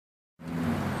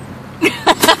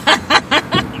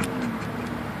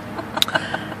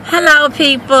Hello,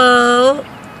 people.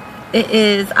 It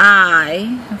is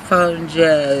I, Phone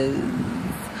Joe,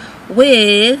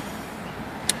 with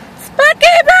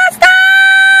Spunkii Brewster.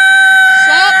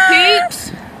 Sup, peeps?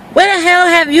 Where the hell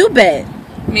have you been?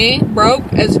 Me,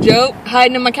 broke as a joke,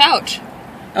 hiding in my couch.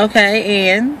 Okay,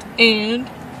 and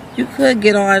you could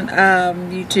get on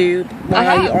YouTube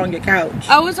while you're on your couch.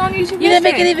 I was on YouTube yesterday. You didn't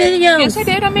make any videos? Yes, I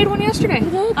did. I made one yesterday. You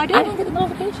did? I did. I didn't get the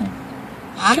notification.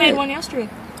 I made one yesterday.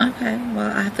 Okay,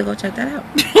 well, I have to go check that out.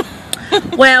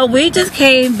 Well, we just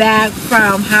came back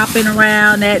from hopping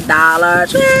around that Dollar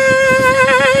Tree.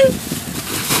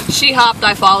 She hopped,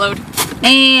 I followed.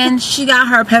 And she got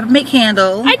her peppermint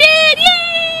candle. I did,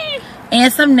 yay!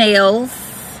 And some nails.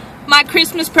 My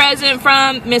Christmas present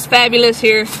from Miss Fabulous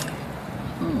here.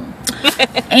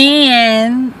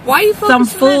 And why you some focusing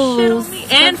that shit food. on me?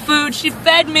 And food, she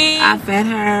fed me. I fed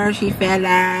her, she fed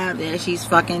up, and she's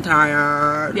fucking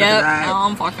tired. Yep,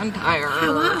 I'm fucking tired.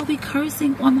 Why are we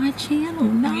cursing on my channel?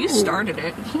 No. You started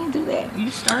it. You can't do that.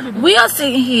 You started it. We are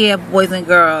sitting here, boys and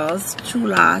girls,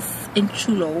 chulas and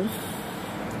chulos.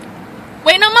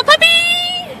 Waiting on my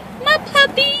puppy! My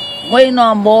puppy! Waiting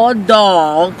on more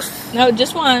dogs. No,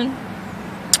 just one.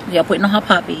 Yeah, waiting on her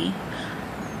puppy.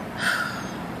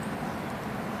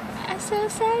 I'm so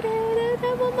excited.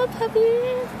 I want my puppy.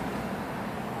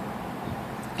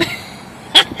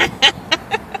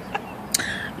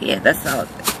 Yeah, that's all.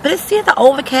 But it's still the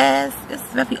overcast. It's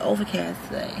very overcast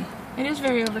today. It is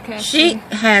very overcast. She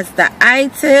has the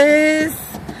itis.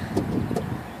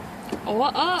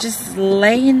 What up? Just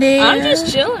laying there. I'm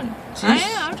just chilling.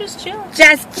 I'm just chilling.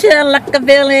 Just chill like a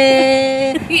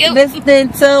villain. Yep. Listening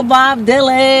to Bob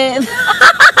Dylan.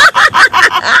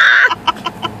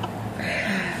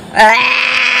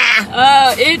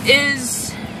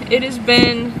 It has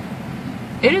been.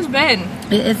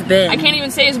 I can't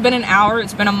even say it's been an hour.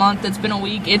 It's been a month. It's been a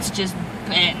week. It's just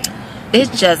been. It's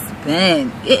just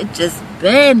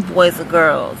been, boys and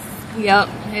girls. Yep.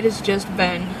 It has just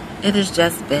been. It has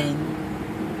just been.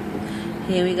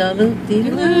 Here we go,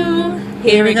 loop-de-loo.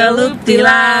 Here we go,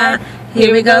 loop-de-lie.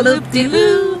 Here we go,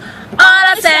 loop-de-loo.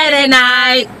 On a Saturday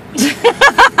night.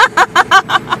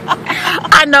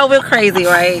 I know we're crazy,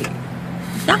 right?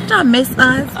 Y'all miss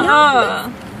us?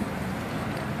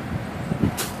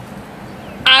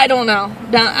 I don't know.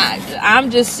 I'm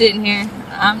just sitting here.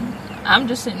 I'm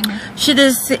just sitting here. She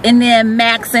just sitting there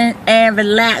maxing and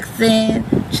relaxing,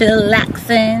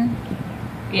 chillaxing.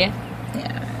 Yeah.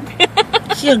 Yeah.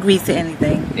 She agrees to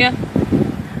anything. Yeah.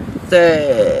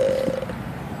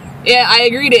 Yeah, I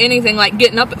agree to anything, like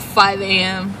getting up at 5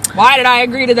 a.m. Why did I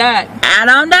agree to that? I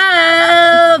don't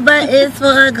know, but it's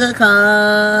for a good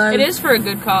cause. It is for a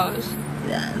good cause.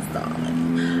 Yes,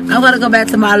 darling. I'm gonna go back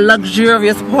to my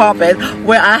luxurious apartment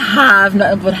where I have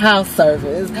nothing but house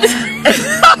service.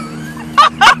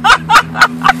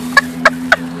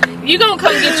 You gonna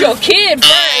come get your kid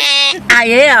first. I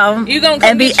am. You gonna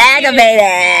come and be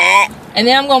aggravated. And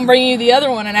then I'm gonna bring you the other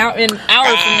one an hour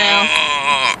from now.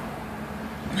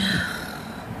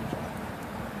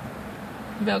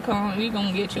 You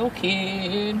gonna get your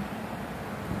kid.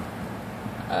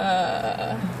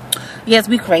 Yes,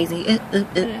 we crazy.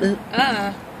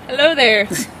 Hello there.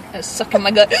 That's sucking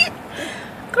my gut.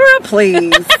 Girl,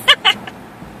 please.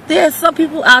 There's some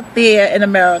people out there in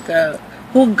America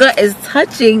whose gut is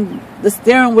touching the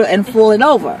steering wheel and falling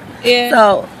over. Yeah.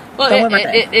 So, well,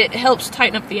 it helps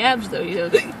tighten up the abs, though. You know,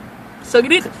 suck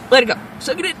it in, let it go.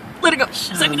 Suck it in, let it go.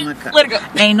 Suck it in, let it go.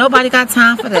 Ain't nobody got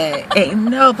time for that. Ain't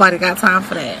nobody got time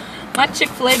for that. My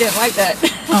Chick-fil-A didn't like that.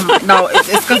 No, it's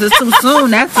because it's too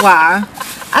soon. That's why.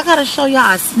 I gotta show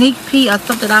y'all a sneak peek of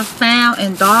something I found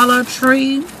in Dollar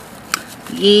Tree.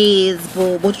 Yes,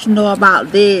 boo. What you know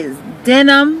about this?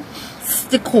 Denim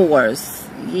stickers.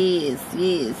 Yes.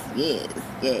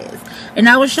 And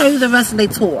I will show you the rest of the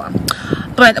tour.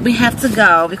 But we have to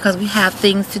go because we have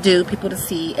things to do, people to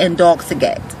see, and dogs to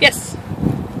get. Yes.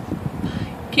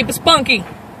 Keep it spunky.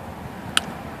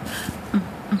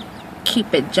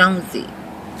 Keep it Jonesy.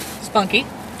 Spunky.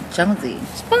 Jonesy.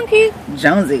 Spunky.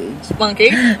 Jonesy.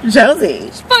 Spunky.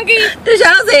 Jonesy. Spunky.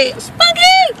 Jonesy.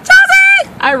 Spunky. Jonesy.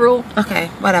 I rule. Okay,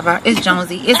 whatever. It's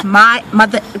Jonesy. It's my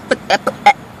mother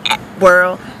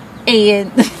world.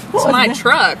 And it's my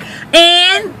truck.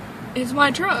 And it's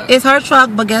my truck. It's her truck,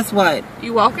 but guess what?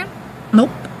 You walking? Nope.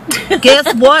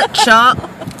 Guess what, Chuck?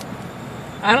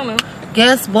 I don't know.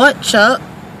 Guess what, Chuck?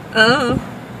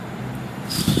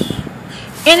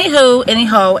 Anywho,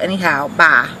 anyhow,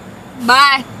 bye.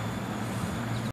 Bye.